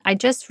I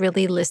just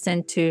really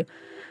listened to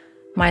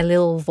my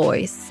little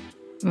voice.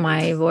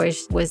 My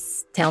voice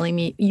was telling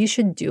me, you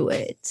should do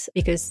it.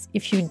 Because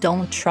if you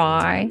don't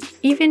try,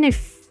 even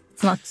if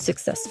it's not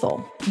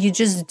successful, you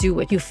just do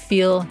what you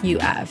feel you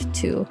have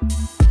to.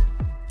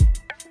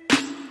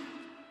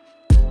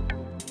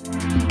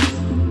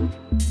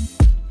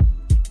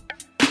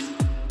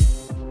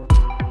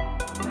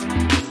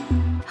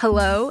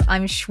 Hello,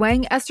 I'm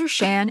Shuang Esther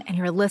Shan, and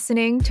you're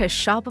listening to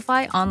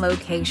Shopify on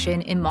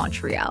Location in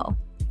Montreal.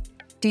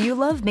 Do you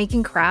love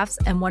making crafts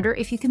and wonder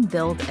if you can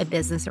build a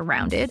business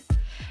around it?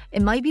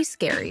 It might be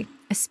scary,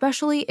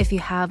 especially if you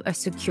have a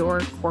secure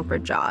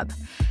corporate job.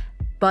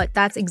 But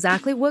that's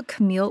exactly what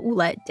Camille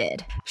Ouellette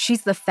did.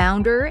 She's the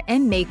founder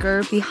and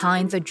maker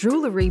behind the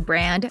jewelry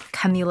brand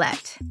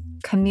Camillette.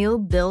 Camille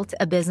built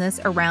a business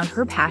around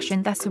her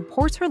passion that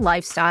supports her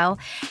lifestyle,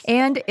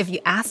 and if you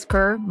ask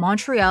her,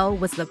 Montreal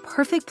was the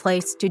perfect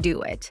place to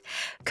do it.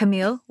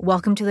 Camille,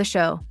 welcome to the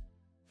show.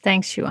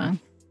 Thanks, Shuang.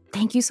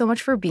 Thank you so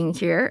much for being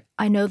here.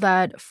 I know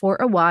that for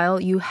a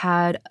while you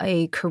had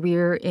a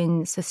career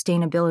in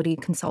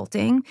sustainability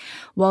consulting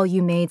while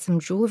you made some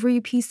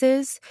jewelry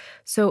pieces.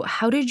 So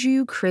how did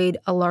you create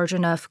a large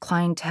enough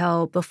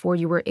clientele before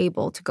you were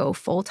able to go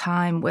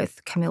full-time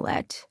with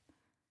Camillette?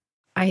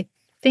 I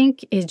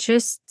think it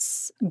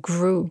just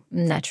grew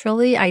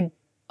naturally.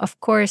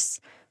 Of course,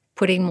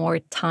 putting more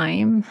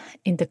time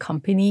in the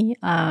company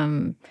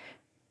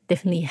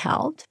definitely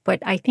helped.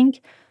 But I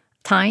think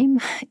time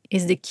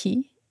is the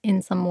key in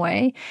some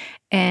way.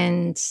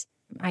 And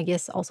I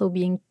guess also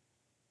being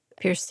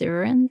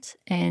perseverant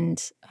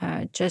and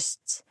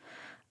just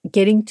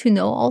getting to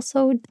know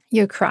also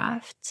your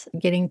craft,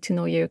 getting to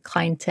know your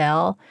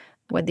clientele,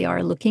 what they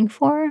are looking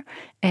for,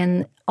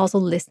 and also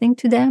listening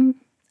to them,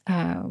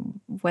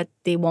 what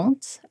they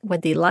want,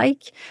 what they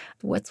like,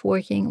 what's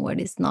working, what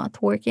is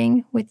not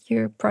working with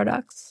your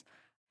products.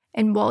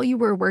 And while you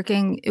were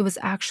working, it was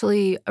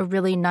actually a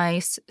really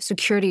nice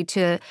security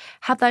to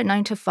have that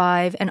 9 to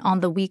 5. And on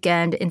the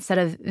weekend, instead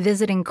of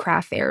visiting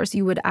craft fairs,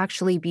 you would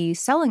actually be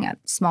selling at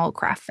small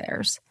craft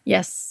fairs.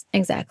 Yes,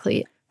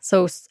 exactly.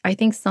 So I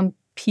think some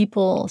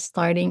people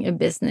starting a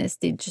business,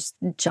 they just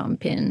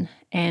jump in.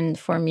 And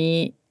for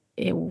me,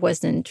 it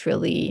wasn't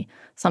really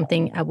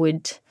something I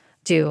would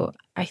do.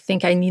 I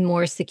think I need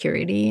more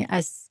security,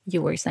 as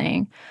you were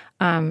saying.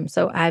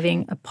 So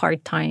having a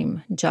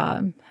part-time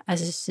job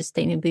as a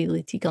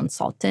sustainability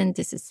consultant,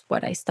 this is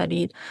what I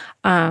studied,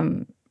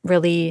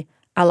 really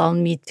allowed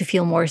me to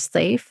feel more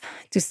safe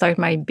to start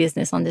my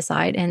business on the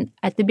side. And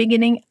at the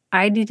beginning,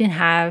 I didn't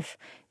have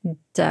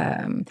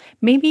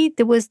maybe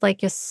there was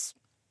like a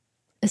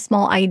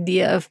small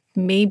idea of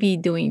maybe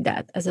doing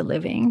that as a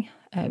living,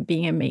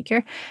 being a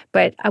maker,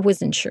 but I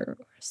wasn't sure.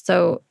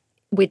 So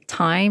with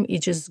time,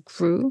 it just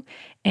grew.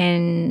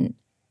 And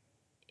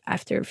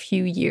after a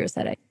few years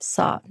that I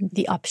saw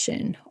the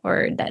option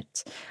or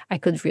that I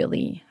could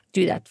really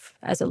do that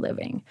as a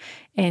living.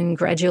 And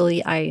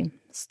gradually, I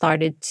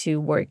started to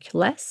work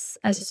less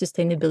as a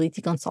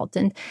sustainability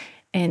consultant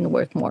and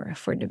work more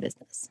for the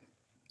business.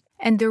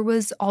 And there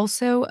was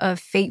also a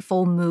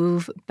fateful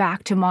move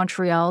back to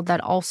Montreal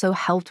that also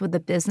helped with the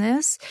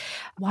business.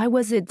 Why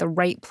was it the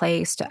right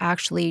place to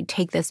actually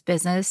take this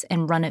business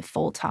and run it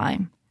full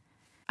time?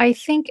 I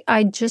think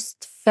I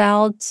just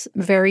felt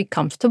very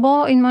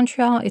comfortable in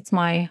Montreal. It's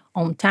my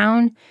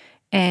hometown.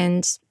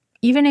 And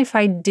even if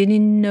I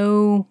didn't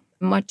know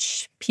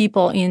much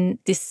people in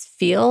this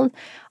field,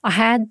 I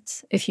had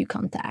a few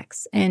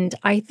contacts. And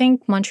I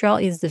think Montreal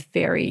is a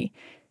very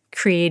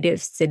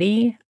creative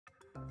city,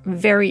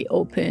 very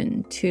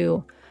open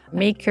to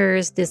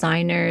makers,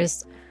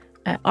 designers,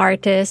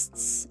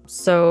 artists.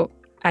 So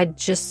I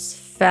just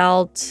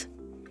felt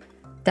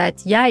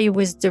that, yeah, it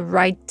was the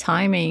right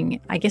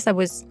timing. I guess I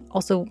was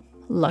also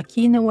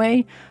lucky in a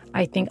way.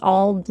 I think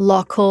all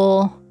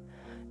local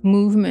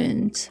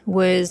movement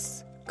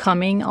was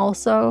coming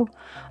also.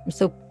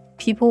 So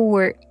people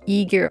were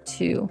eager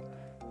to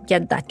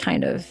get that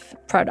kind of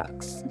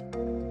products.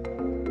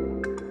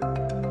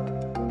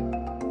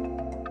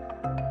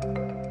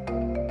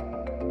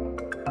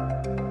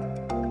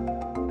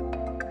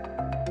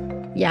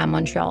 Yeah,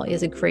 Montreal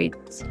is a great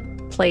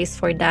place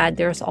for that.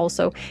 There's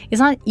also,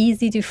 it's not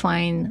easy to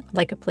find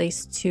like a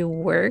place to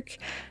work,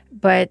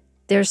 but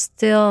there's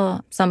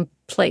still some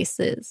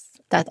places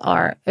that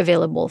are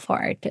available for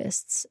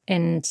artists.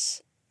 And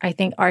I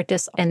think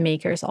artists and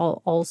makers are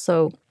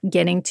also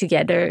getting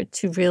together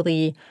to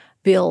really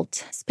build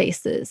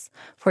spaces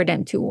for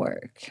them to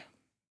work.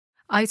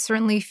 I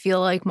certainly feel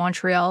like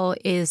Montreal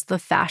is the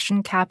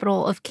fashion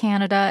capital of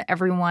Canada.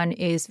 Everyone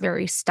is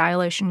very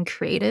stylish and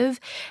creative.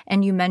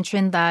 And you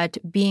mentioned that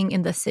being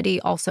in the city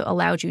also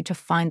allowed you to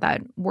find that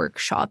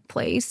workshop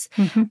place,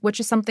 which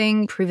is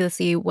something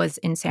previously was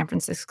in San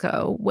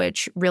Francisco,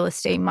 which real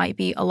estate might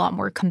be a lot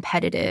more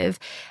competitive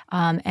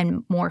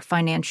and more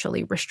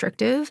financially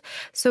restrictive.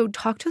 So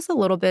talk to us a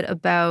little bit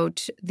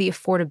about the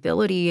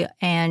affordability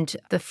and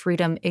the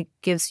freedom it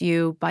gives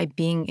you by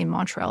being in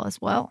Montreal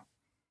as well.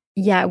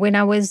 Yeah, when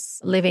I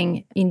was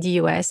living in the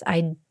US,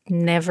 I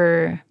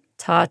never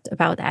thought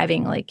about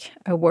having like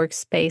a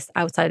workspace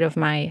outside of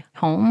my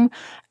home,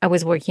 I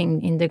was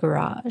working in the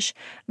garage,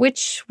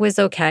 which was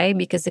okay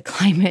because the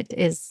climate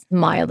is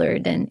milder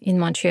than in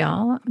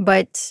Montreal.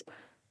 But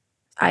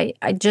I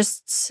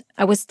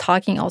was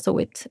talking also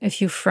with a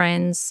few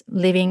friends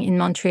living in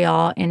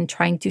Montreal and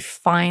trying to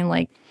find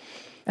like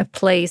a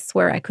place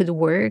where I could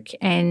work.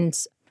 And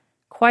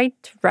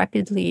quite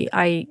rapidly,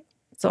 I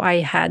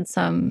had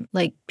some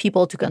like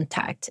people to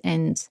contact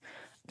and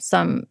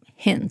some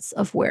hints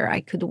of where I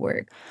could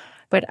work.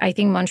 But I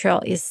think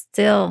Montreal is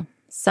still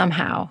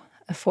somehow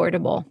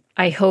affordable.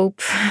 I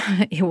hope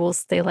it will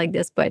stay like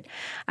this, but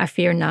I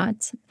fear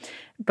not.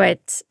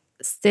 But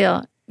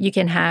still, you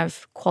can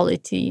have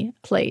quality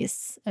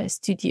place,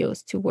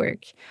 studios to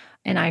work.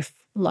 And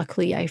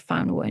luckily I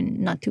found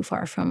one not too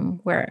far from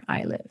where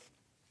I live.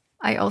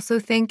 I also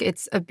think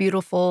it's a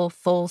beautiful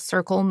full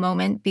circle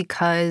moment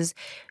because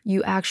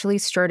you actually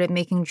started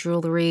making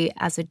jewelry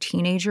as a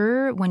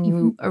teenager when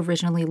you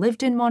originally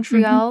lived in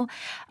Montreal.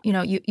 You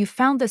know, you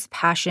found this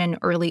passion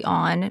early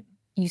on.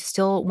 You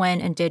still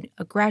went and did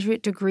a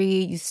graduate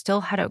degree. You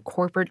still had a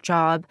corporate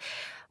job.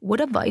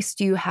 What advice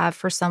do you have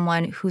for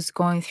someone who's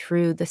going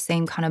through the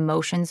same kind of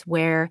motions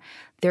where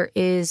there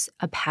is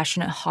a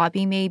passionate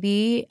hobby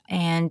maybe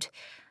and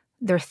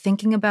they're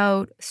thinking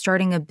about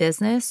starting a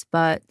business,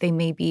 but they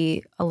may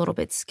be a little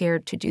bit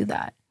scared to do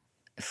that?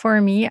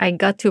 For me, I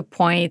got to a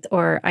point,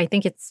 or I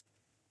think it's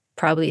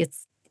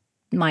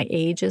my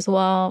age as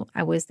well.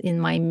 I was in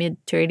my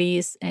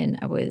mid-30s and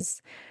I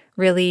was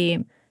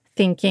really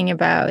thinking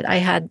about, I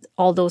had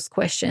all those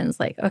questions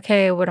like,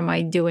 okay, what am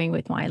I doing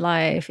with my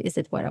life? Is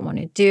it what I want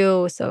to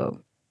do? So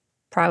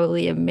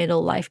probably a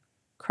middle life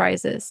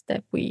crisis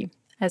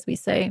as we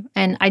say.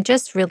 And I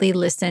just really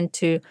listened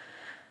to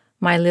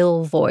my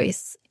little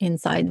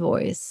inside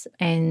voice.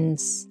 And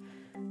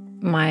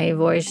my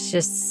voice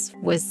just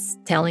was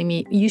telling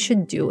me, you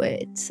should do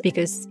it.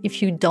 Because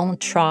if you don't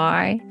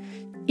try,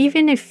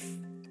 even if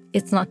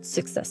it's not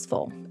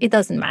successful, it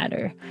doesn't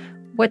matter.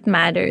 What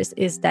matters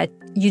is that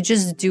you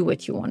just do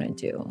what you want to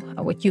do,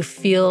 what you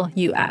feel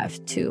you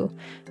have to.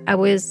 I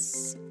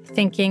was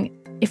thinking,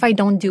 if I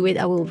don't do it,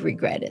 I will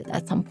regret it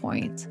at some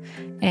point.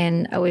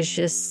 And I was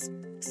just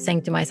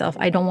saying to myself,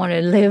 I don't want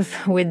to live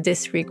with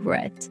this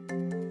regret.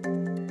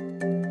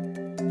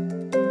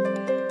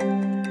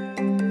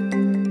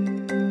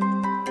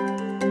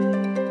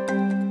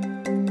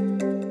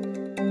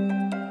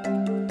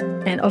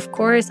 And of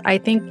course, I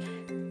think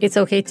it's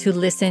okay to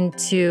listen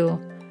to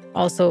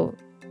also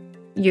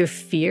your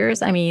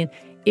fears. I mean,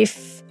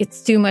 if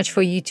it's too much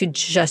for you to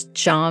just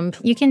jump,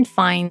 you can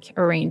find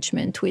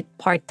arrangement with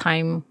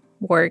part-time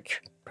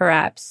work,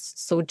 perhaps.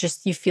 So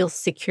just you feel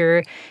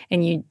secure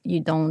and you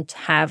don't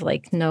have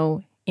like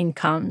no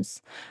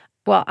incomes.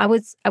 Well, I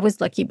was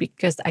lucky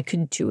because I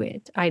could do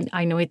it.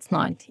 I know it's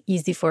not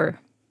easy for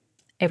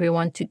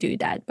everyone to do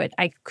that, but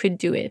I could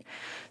do it.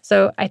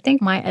 So I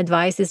think my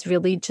advice is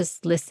really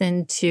just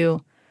listen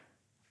to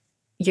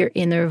your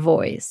inner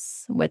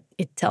voice, what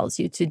it tells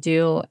you to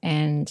do.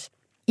 And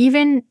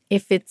even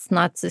if it's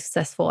not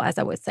successful, as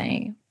I was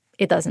saying,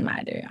 it doesn't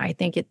matter. I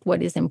think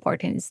what is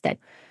important is that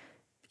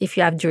if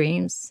you have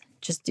dreams,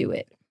 just do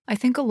it. I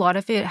think a lot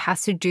of it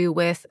has to do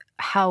with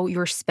how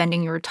you're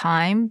spending your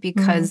time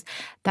because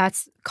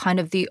that's kind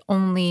of the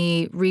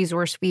only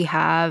resource we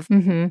have.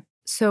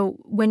 So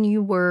when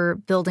you were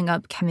building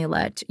up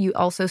Camillette, you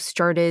also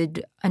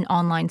started an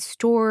online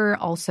store,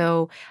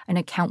 also an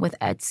account with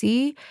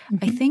Etsy.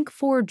 I think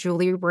for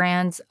jewelry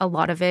brands, a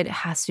lot of it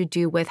has to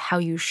do with how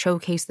you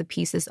showcase the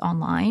pieces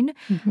online.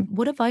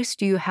 What advice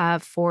do you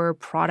have for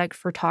product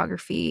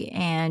photography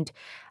and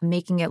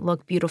making it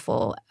look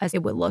beautiful as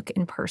it would look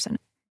in person?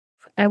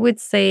 I would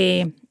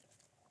say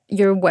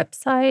your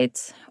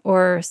website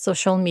or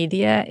social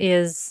media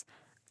is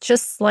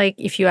just like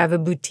if you have a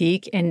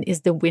boutique and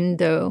is the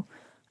window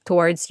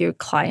towards your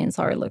clients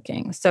are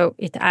looking. So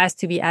it has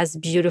to be as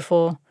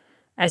beautiful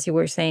as you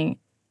were saying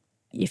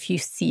if you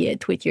see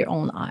it with your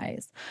own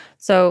eyes.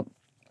 So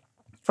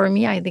for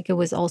me, I think it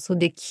was also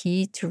the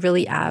key to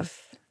really have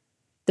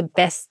the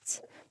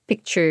best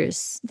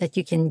pictures that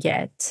you can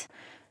get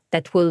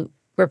that will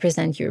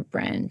represent your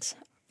brand.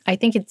 I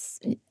think it's,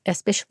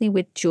 especially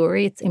with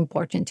jewelry, it's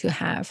important to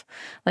have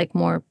like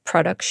more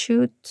product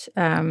shoot.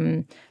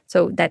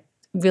 So that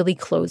really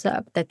close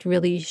up, that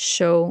really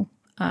show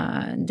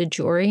the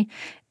jewelry.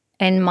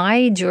 And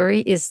my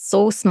jewelry is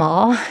so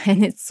small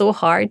and it's so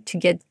hard to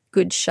get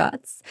good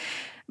shots.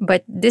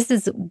 But this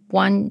is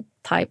one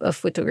type of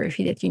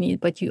photography that you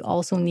need, but you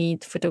also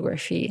need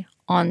photography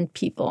on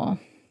people.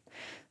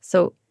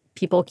 So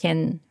people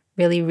can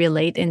really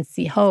relate and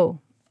see, oh,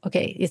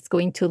 okay, it's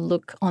going to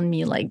look on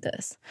me like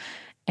this.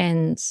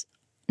 And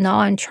now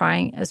I'm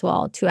trying as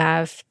well to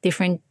have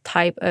different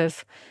type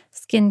of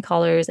skin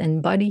colors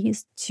and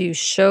bodies to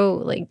show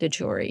like the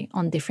jewelry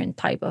on different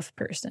type of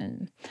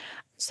person.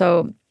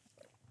 So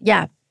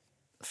yeah,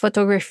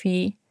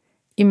 photography,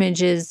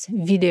 images,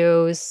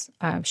 videos,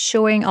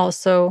 showing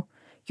also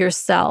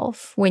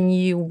yourself when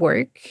you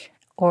work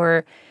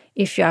or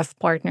if you have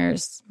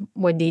partners,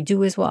 what they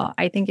do as well.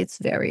 I think it's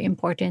very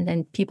important,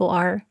 and people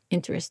are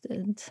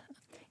interested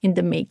in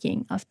the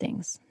making of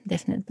things,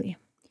 definitely.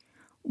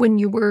 When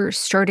you were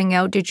starting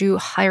out, did you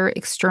hire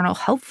external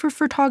help for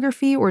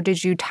photography, or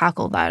did you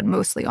tackle that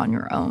mostly on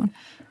your own?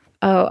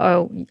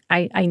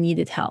 I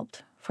needed help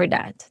for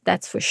that.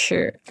 That's for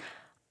sure.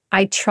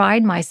 I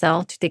tried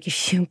myself to take a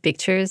few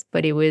pictures,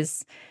 but it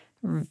was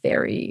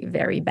very,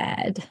 very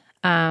bad.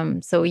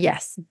 So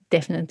yes,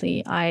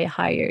 definitely, I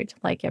hired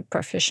like a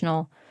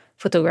professional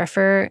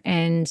photographer,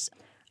 and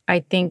I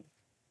think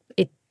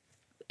it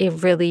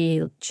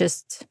really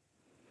just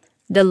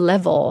the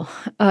level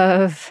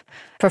of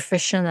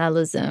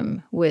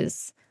professionalism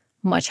was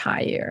much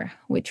higher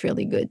with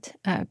really good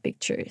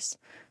pictures.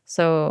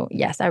 So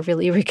yes, I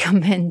really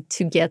recommend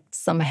to get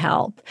some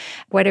help,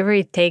 whatever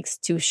it takes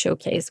to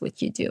showcase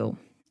what you do.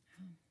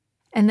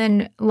 And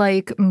then,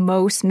 like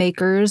most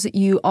makers,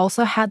 you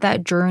also had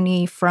that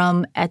journey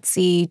from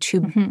Etsy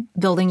to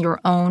building your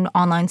own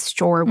online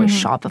store with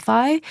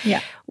Shopify. Yeah.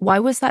 Why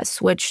was that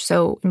switch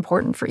so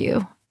important for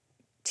you?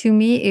 To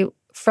me,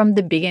 from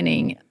the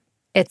beginning,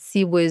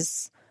 Etsy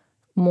was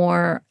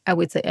more, I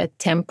would say, a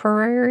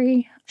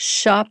temporary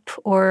shop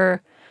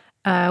or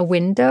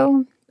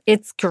window.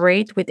 It's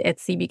great with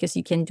Etsy because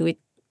you can do it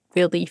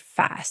really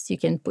fast. You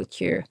can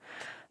put your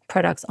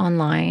products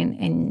online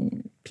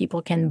and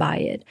people can buy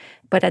it.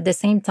 But at the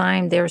same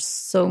time, there's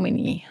so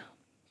many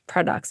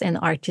products and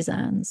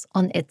artisans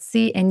on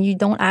Etsy, and you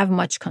don't have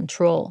much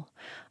control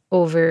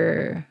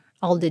over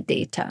all the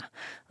data,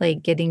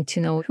 like getting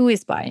to know who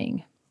is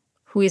buying,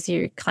 who is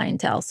your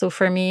clientele. So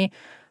for me,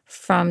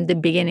 from the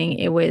beginning,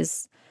 it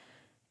was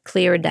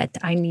clear that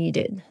I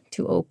needed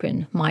to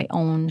open my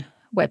own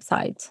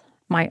website,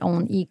 my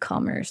own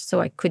e-commerce,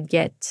 so I could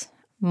get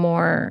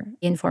more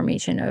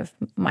information of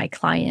my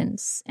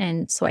clients,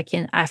 and so I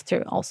can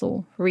after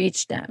also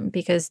reach them,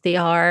 because they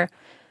are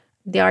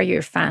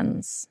your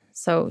fans.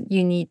 So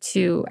you need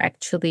to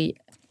actually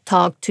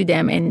talk to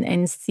them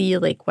and see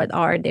like what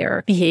are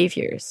their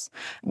behaviors,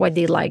 what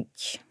they like,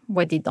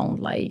 what they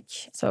don't like.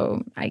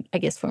 So I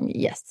guess for me,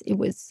 yes, it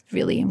was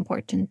really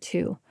important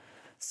to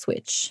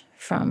switch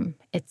from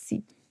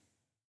Etsy.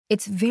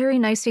 It's very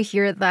nice to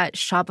hear that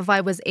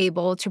Shopify was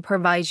able to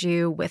provide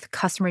you with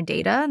customer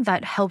data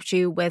that helped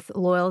you with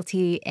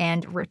loyalty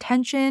and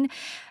retention,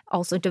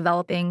 also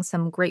developing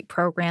some great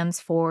programs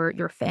for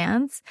your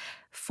fans.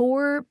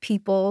 For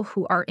people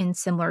who are in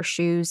similar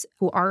shoes,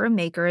 who are a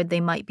maker, they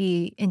might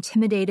be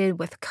intimidated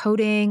with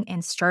coding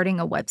and starting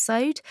a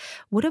website.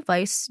 What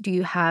advice do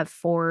you have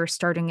for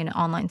starting an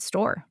online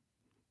store?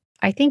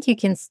 I think you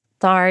can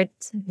start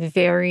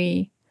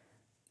very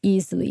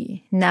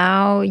easily.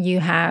 Now you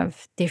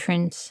have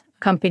different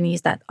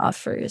companies that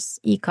offers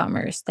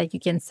e-commerce that you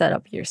can set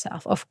up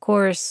yourself. Of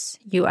course,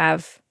 you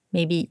have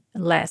maybe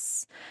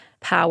less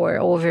power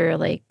over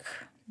like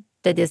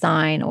the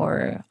design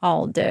or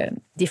all the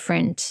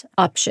different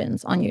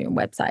options on your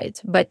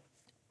website. But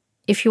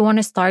if you want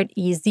to start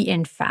easy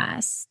and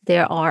fast,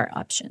 there are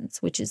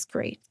options, which is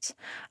great.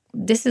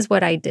 This is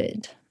what I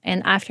did.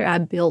 And after I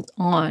built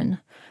on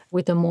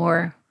with a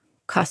more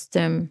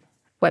custom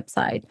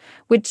website,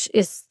 which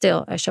is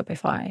still a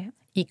Shopify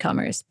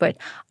e-commerce, but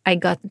I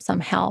got some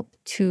help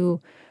to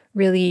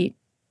really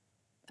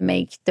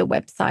make the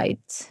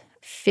website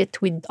fit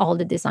with all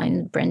the design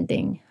and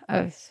branding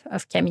of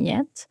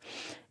Camillette.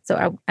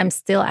 So I'm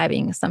still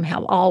having some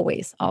help,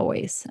 always.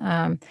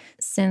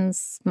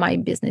 Since my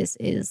business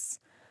is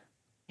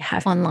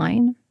half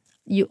online,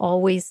 you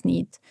always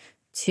need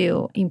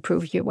to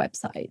improve your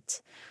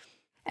website.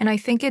 And I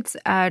think it's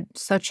at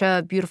such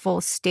a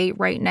beautiful state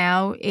right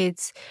now.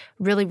 It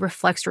really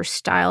reflects your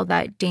style,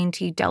 that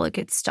dainty,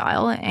 delicate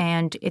style,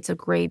 and it's a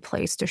great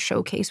place to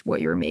showcase what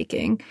you're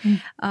making.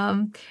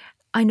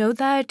 I know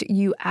that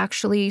you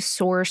actually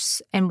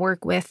source and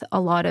work with a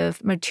lot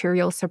of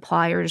material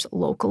suppliers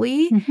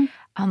locally.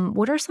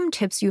 What are some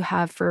tips you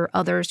have for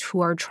others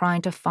who are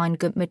trying to find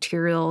good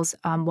materials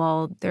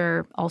while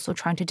they're also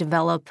trying to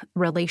develop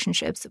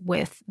relationships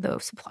with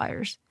those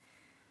suppliers?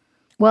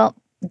 Well,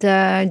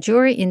 the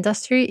jewelry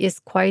industry is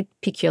quite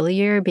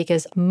peculiar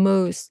because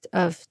most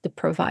of the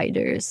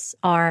providers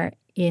are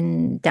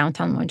in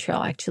downtown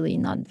Montreal, actually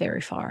not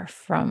very far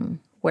from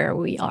where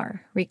we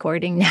are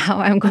recording now.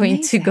 I'm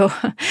going to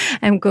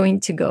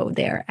go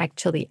there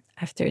actually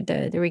after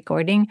the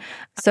recording.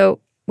 So,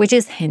 which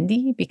is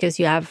handy because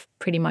you have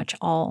pretty much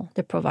all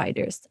the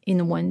providers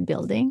in one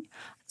building.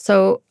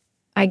 So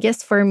I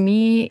guess for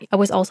me, I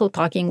was also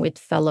talking with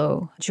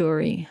fellow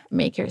jewelry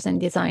makers and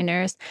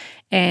designers,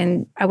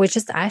 and I was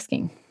just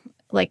asking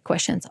like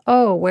questions.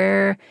 Oh,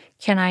 where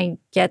can I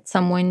get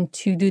someone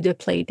to do the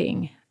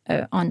plating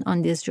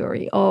on this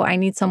jewelry? Oh, I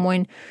need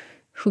someone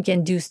who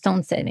can do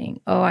stone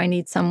setting. Oh, I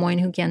need someone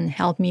who can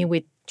help me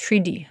with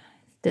 3D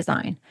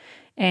design.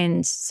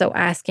 And so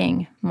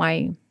asking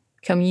my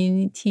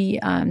community,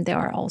 there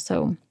are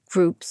also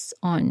groups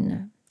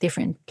on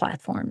different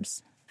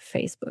platforms,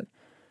 Facebook,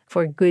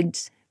 for good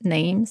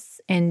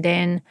names, and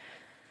then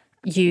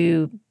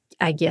you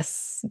I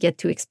guess, get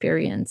to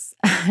experience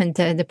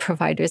the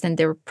providers and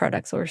their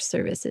products or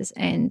services.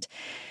 And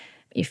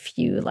if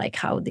you like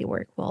how they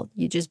work, well,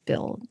 you just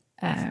build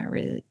a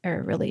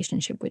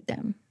relationship with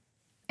them.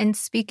 And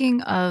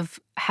speaking of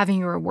having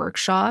your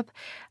workshop,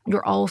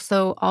 you're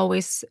also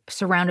always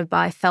surrounded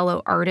by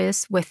fellow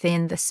artists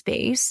within the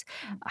space.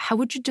 How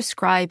would you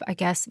describe, I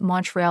guess,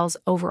 Montreal's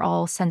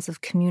overall sense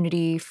of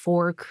community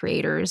for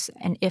creators,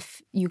 and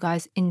if you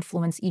guys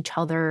influence each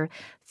other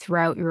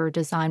throughout your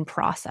design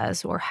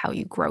process or how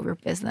you grow your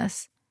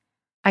business?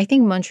 I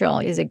think Montreal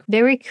is a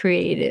very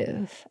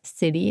creative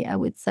city, I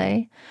would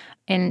say.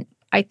 And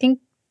I think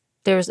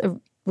there's a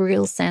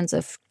real sense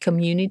of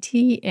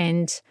community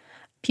and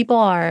people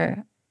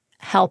are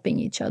helping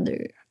each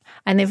other.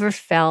 I never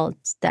felt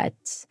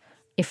that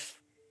if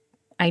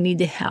I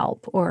needed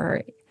help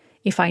or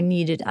if I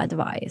needed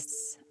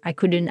advice, I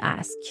couldn't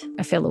ask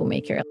a fellow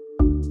maker.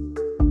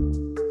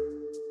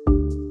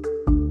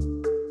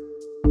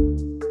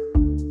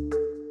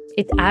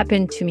 It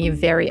happened to me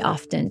very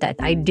often that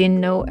I didn't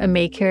know a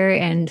maker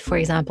and, for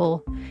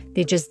example,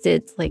 they just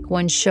did like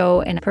one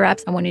show and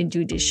perhaps I want to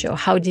do this show.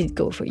 How did it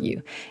go for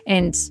you?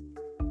 And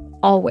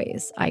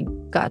always I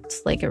got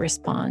like a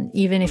response,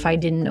 even if I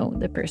didn't know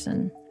the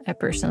person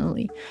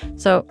personally.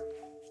 So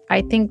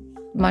I think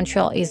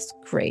Montreal is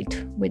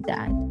great with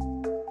that.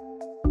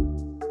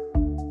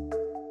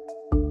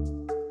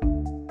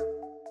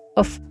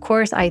 Of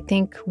course, I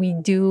think we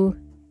do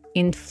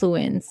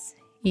influence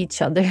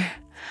each other.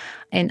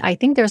 And I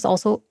think there's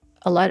also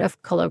a lot of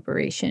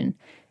collaboration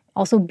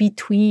also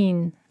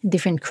between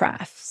different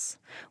crafts,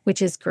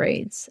 which is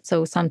great.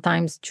 So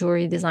sometimes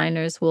jewelry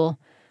designers will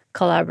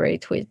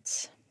collaborate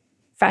with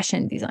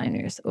fashion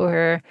designers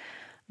or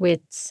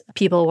with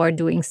people who are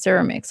doing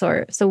ceramics.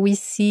 Or so we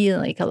see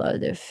like a lot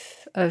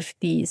of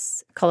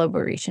these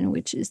collaboration,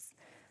 which is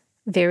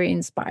very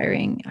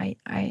inspiring,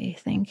 I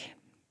think.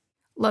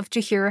 Love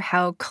to hear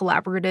how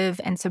collaborative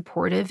and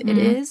supportive it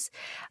is.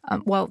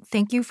 Well,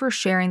 thank you for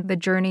sharing the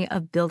journey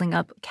of building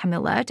up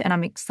Camillette, and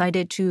I'm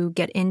excited to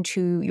get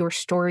into your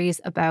stories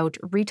about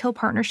retail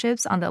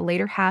partnerships on the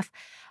later half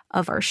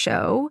of our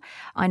show.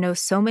 I know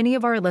so many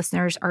of our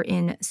listeners are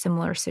in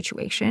similar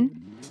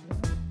situation.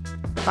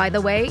 By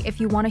the way, if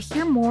you want to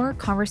hear more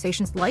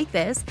conversations like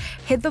this,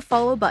 hit the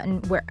follow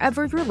button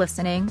wherever you're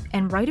listening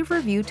and write a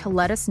review to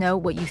let us know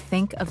what you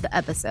think of the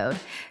episode.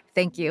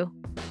 Thank you.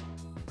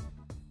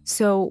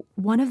 So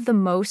one of the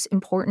most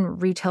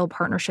important retail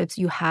partnerships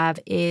you have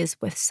is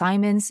with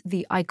Simons,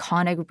 the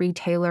iconic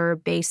retailer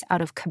based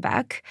out of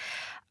Quebec.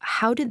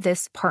 How did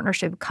this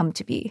partnership come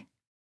to be?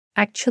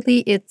 Actually,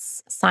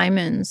 it's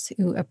Simons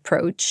who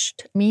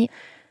approached me.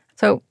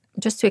 So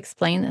just to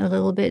explain a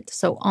little bit,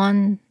 so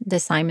on the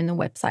Simon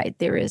website,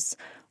 there is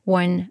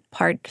one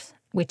part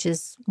which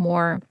is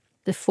more,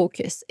 the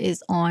focus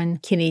is on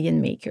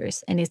Canadian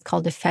makers, and it's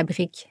called the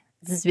Fabrique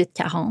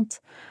 1840.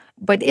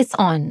 But it's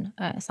on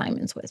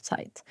Simon's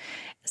website.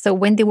 So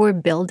when they were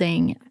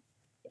building,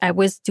 I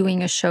was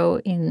doing a show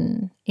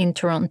in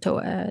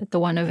Toronto, the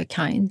One of a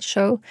Kind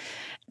show.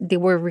 They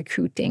were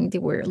recruiting, they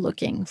were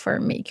looking for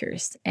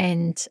makers.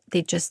 And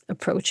they just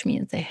approached me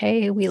and say,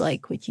 hey, we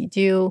like what you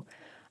do.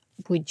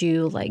 Would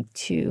you like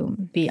to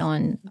be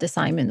on the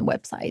Simon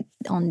website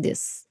on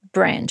this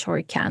branch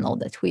or channel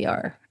that we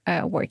are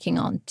working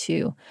on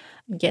to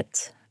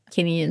get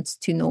Canadians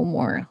to know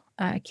more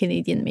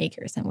Canadian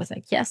makers? And was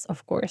like, yes,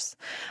 of course.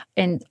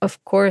 And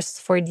of course,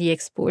 for the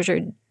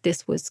exposure,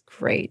 this was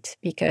great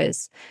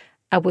because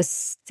I was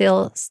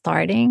still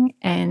starting.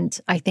 And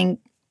I think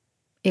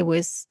it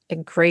was a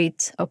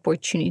great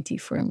opportunity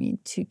for me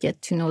to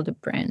get to know the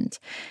brand.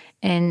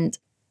 And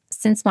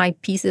since my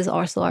pieces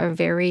also are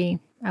very,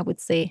 I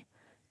would say,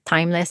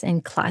 timeless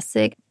and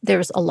classic,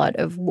 there's a lot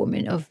of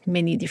women of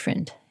many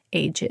different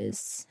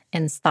ages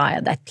and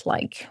style that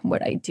like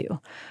what I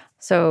do.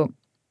 So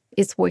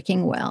it's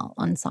working well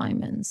on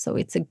Simon. So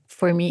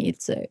for me,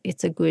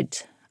 it's a good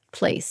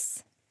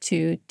place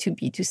to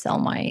be to sell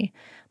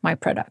my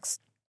products.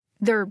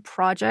 Their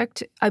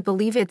project, I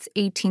believe it's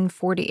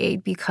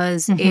 1848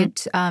 because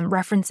it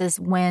references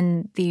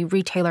when the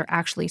retailer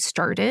actually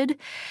started.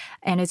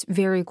 And it's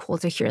very cool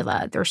to hear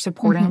that they're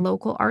supporting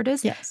local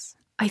artists. Yes.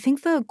 I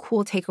think the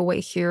cool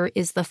takeaway here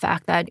is the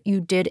fact that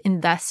you did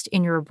invest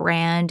in your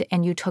brand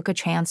and you took a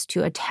chance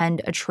to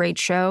attend a trade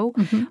show,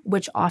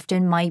 which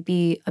often might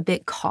be a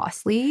bit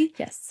costly.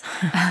 Yes.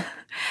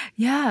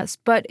 Yes,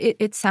 but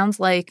it sounds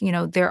like,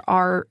 there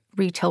are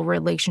retail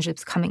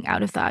relationships coming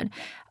out of that.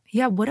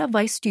 Yeah, what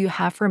advice do you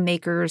have for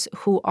makers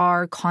who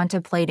are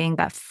contemplating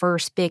that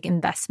first big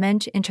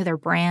investment into their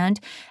brand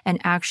and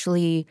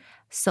actually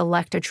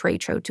select a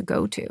trade show to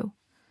go to?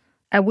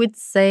 I would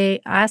say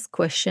ask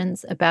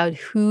questions about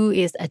who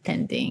is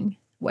attending,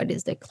 what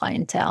is the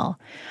clientele,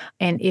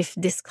 and if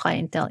this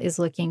clientele is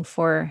looking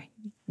for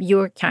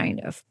your kind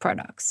of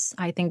products.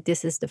 I think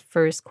this is the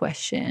first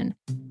question.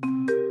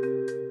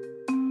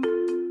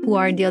 Who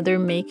are the other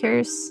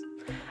makers?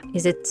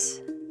 Is it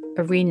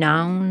a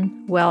renowned,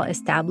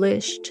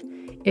 well-established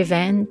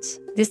event?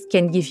 This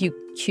can give you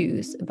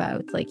cues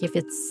about like if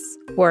it's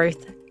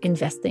worth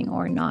investing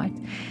or not.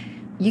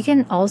 You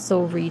can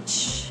also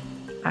reach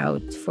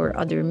out for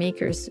other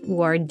makers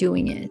who are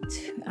doing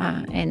it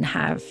and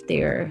have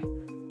their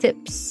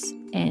tips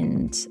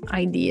and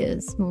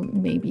ideas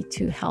maybe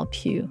to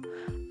help you.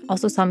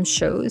 Also, some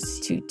shows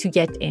to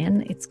get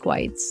in, it's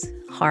quite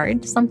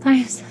hard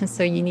sometimes.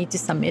 So you need to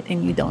submit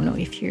and you don't know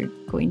if you're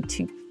going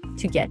to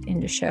get in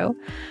the show.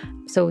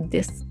 So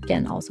this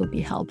can also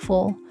be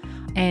helpful.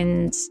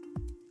 And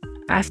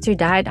after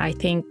that, I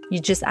think you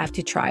just have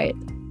to try it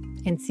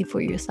and see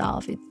for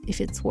yourself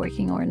if it's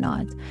working or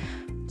not.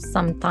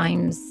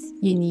 Sometimes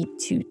you need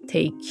to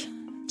take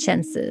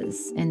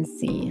chances and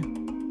see.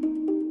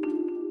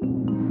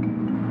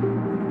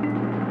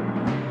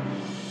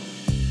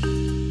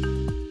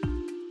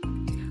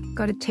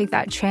 Got to take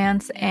that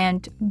chance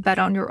and bet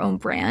on your own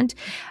brand.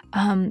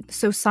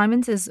 So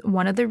Simons is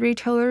one of the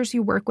retailers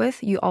you work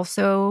with. You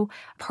also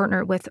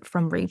partner with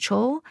From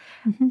Rachel.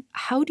 Mm-hmm.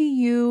 How do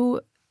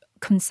you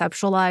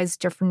conceptualize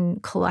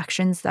different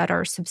collections that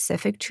are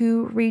specific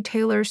to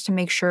retailers to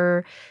make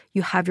sure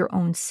you have your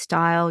own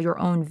style, your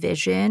own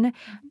vision,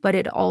 but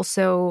it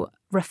also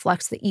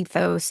reflects the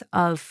ethos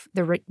of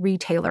the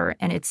retailer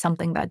and it's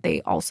something that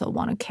they also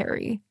want to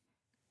carry?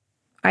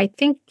 I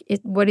think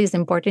what is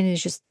important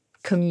is just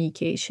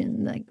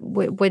communication, like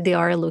what they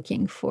are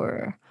looking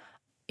for.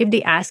 If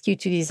they ask you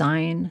to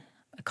design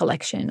a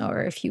collection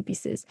or a few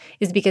pieces,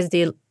 it's because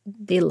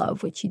they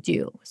love what you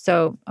do.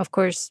 So, of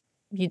course,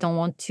 you don't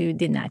want to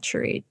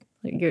denaturate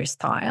your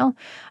style,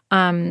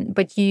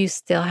 but you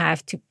still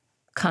have to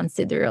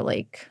consider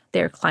like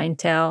their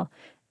clientele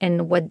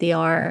and what they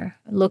are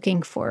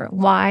looking for.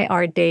 Why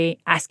are they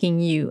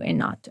asking you and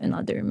not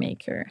another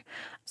maker?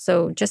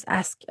 So just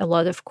ask a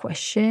lot of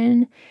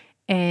questions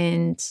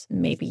and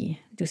maybe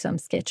do some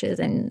sketches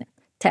and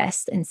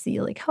test and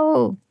see like,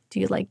 oh, do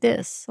you like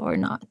this or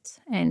not?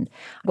 And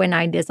when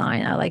I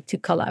design, I like to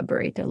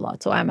collaborate a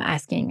lot. So I'm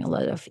asking a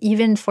lot of,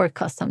 even for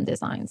custom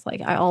designs,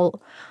 like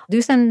I'll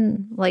do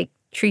some like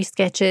 3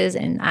 sketches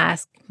and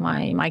ask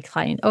my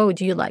client, oh,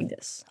 do you like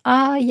this?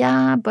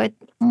 Yeah, but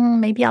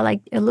maybe I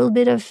like a little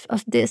bit of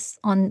this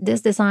on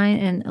this design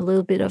and a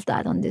little bit of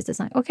that on this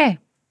design. Okay,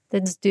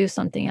 let's do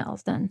something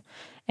else then.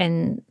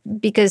 And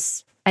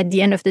because at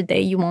the end of the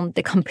day, you want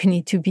the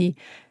company to be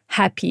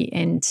happy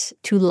and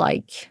to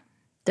like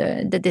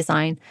the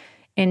design,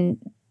 and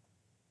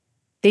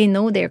they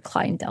know their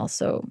clientele,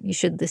 so you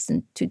should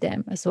listen to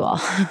them as well.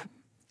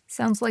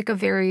 Sounds like a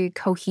very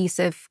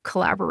cohesive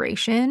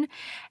collaboration.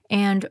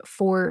 And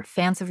for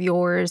fans of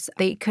yours,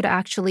 they could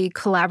actually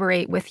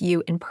collaborate with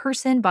you in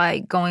person by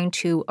going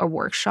to a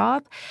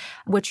workshop,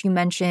 which you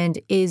mentioned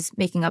is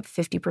making up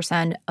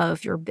 50%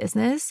 of your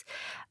business.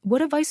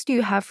 What advice do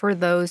you have for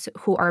those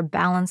who are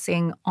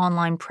balancing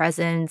online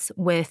presence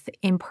with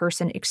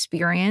in-person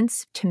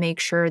experience to make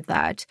sure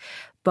that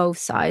both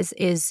sides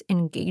is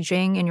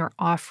engaging and you're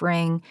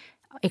offering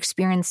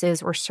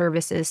experiences or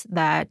services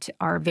that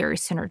are very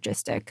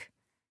synergistic?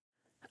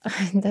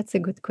 That's a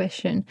good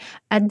question.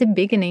 At the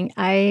beginning,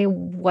 I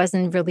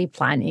wasn't really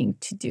planning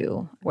to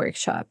do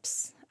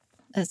workshops.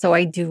 So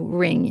I do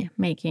ring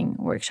making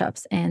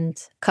workshops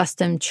and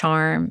custom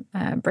charm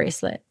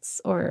bracelets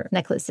or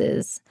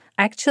necklaces.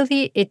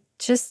 Actually, it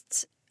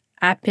just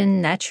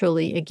happened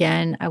naturally.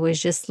 Again, I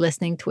was just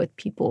listening to what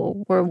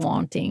people were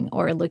wanting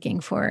or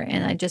looking for.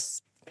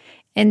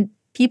 And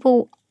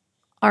people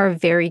are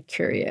very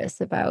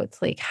curious about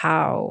like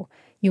how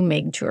you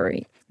make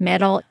jewelry.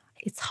 Metal,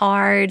 it's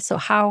hard. So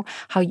how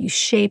you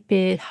shape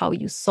it, how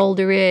you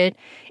solder it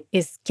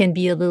can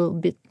be a little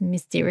bit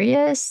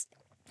mysterious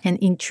and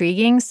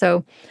intriguing.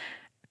 So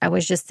I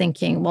was just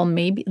thinking, well,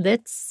 maybe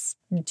let's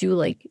do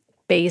like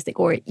basic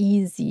or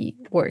easy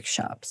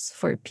workshops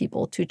for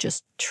people to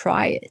just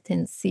try it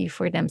and see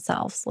for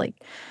themselves, like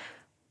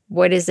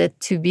what is it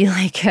to be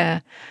like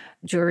a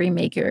jewelry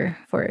maker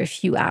for a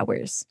few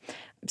hours.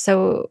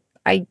 So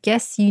I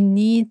guess you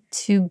need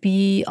to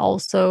be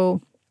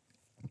also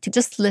to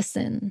just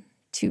listen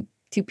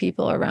to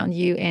people around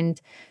you. And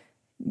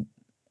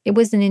it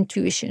was an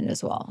intuition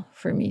as well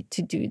for me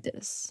to do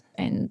this.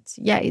 And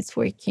yeah, it's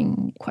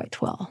working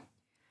quite well.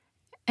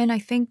 And I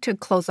think to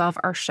close off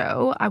our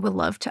show, I would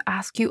love to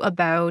ask you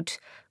about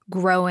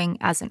growing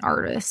as an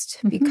artist,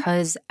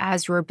 because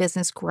as your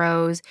business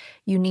grows,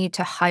 you need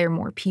to hire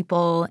more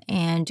people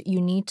and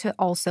you need to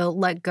also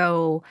let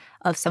go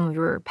of some of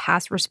your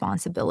past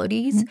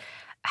responsibilities.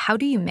 How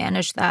do you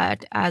manage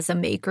that as a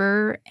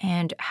maker,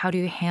 and how do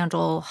you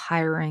handle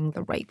hiring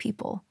the right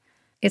people?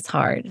 It's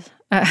hard.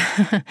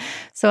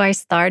 So I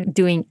started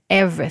doing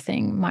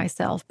everything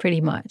myself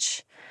pretty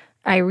much.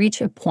 I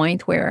reached a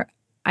point where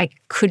I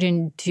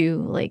couldn't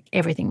do like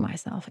everything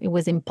myself. It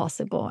was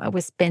impossible. I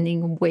was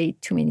spending way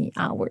too many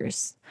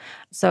hours.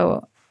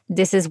 So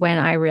this is when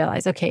I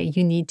realized, okay,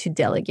 you need to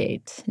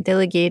delegate.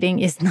 Delegating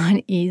is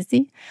not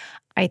easy.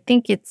 I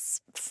think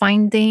it's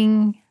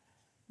finding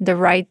the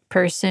right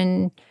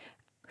person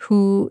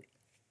who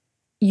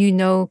you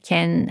know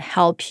can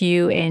help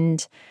you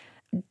and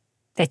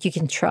that you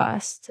can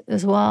trust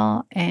as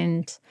well.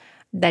 And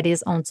that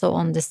is also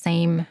on the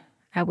same,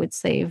 I would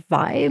say,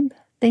 vibe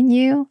than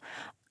you.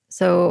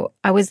 So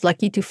I was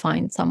lucky to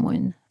find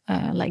someone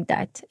like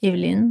that,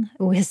 Evelyn,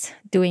 who is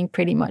doing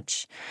pretty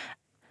much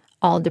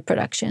all the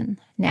production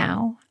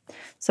now.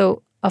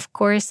 So, of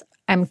course,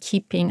 I'm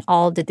keeping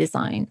all the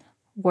design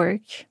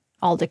work,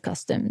 all the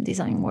custom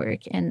design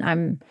work, and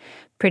I'm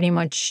pretty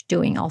much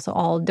doing also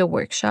all the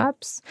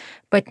workshops.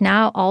 But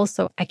now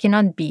also, I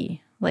cannot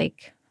be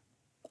like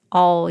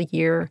all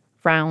year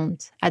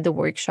round at the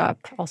workshop,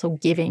 also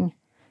giving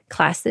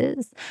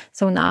classes.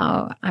 So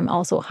now I'm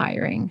also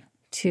hiring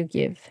to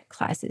give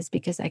classes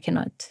because I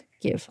cannot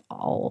give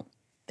all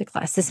the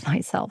classes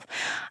myself,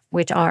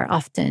 which are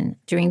often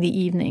during the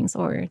evenings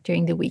or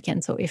during the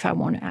weekend. So if I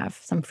want to have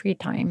some free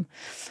time,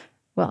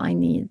 well, I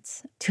need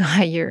to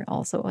hire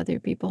also other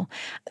people.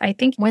 I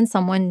think when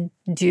someone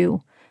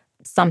do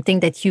something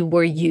that you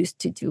were used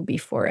to do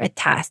before, a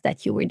task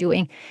that you were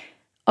doing,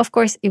 of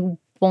course, it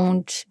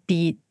won't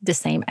be the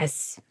same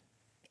as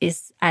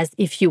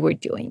if you were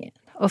doing it.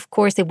 Of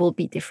course, it will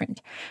be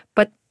different.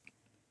 But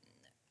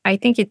I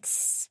think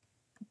it's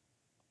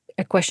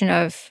a question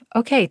of,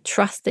 okay,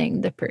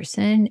 trusting the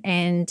person.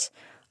 And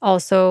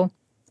also,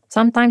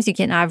 sometimes you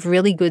can have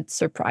really good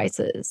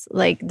surprises.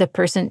 Like the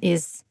person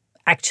is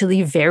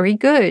actually very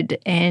good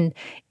and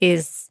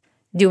is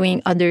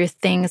doing other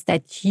things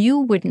that you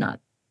would not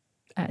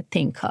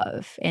think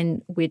of,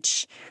 and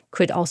which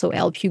could also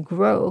help you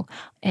grow.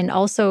 And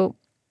also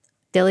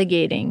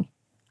delegating,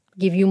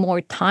 give you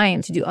more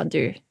time to do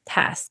other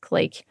tasks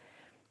like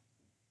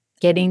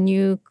getting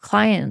new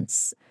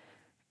clients,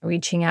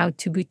 reaching out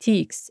to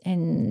boutiques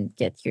and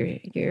get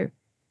your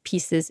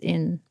pieces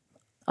in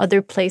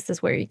other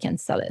places where you can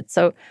sell it.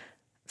 So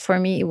for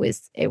me,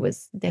 it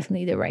was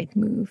definitely the right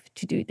move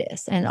to do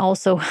this. And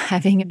also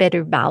having a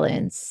better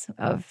balance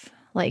of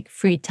like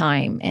free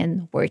time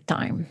and work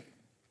time.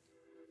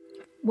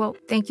 Well,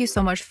 thank you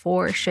so much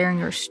for sharing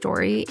your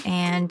story,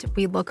 and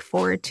we look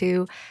forward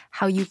to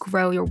how you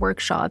grow your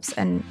workshops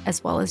and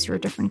as well as your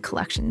different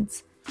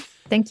collections.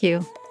 Thank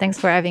you. Thanks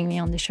for having me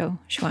on the show,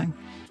 Shuang.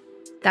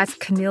 That's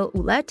Camille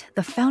Ouellette,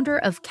 the founder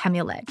of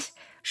Camulette.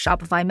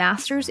 Shopify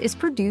Masters is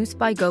produced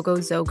by Gogo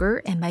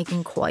Zoger and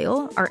Megan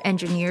Coyle. Our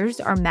engineers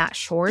are Matt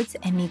Schwartz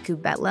and Miku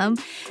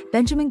Betlam.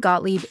 Benjamin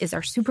Gottlieb is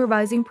our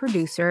supervising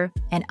producer,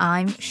 and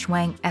I'm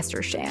Shuang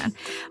Estershan.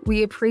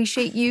 We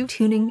appreciate you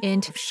tuning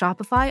in to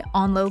Shopify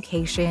on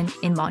Location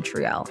in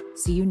Montreal.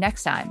 See you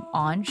next time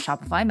on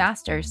Shopify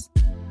Masters.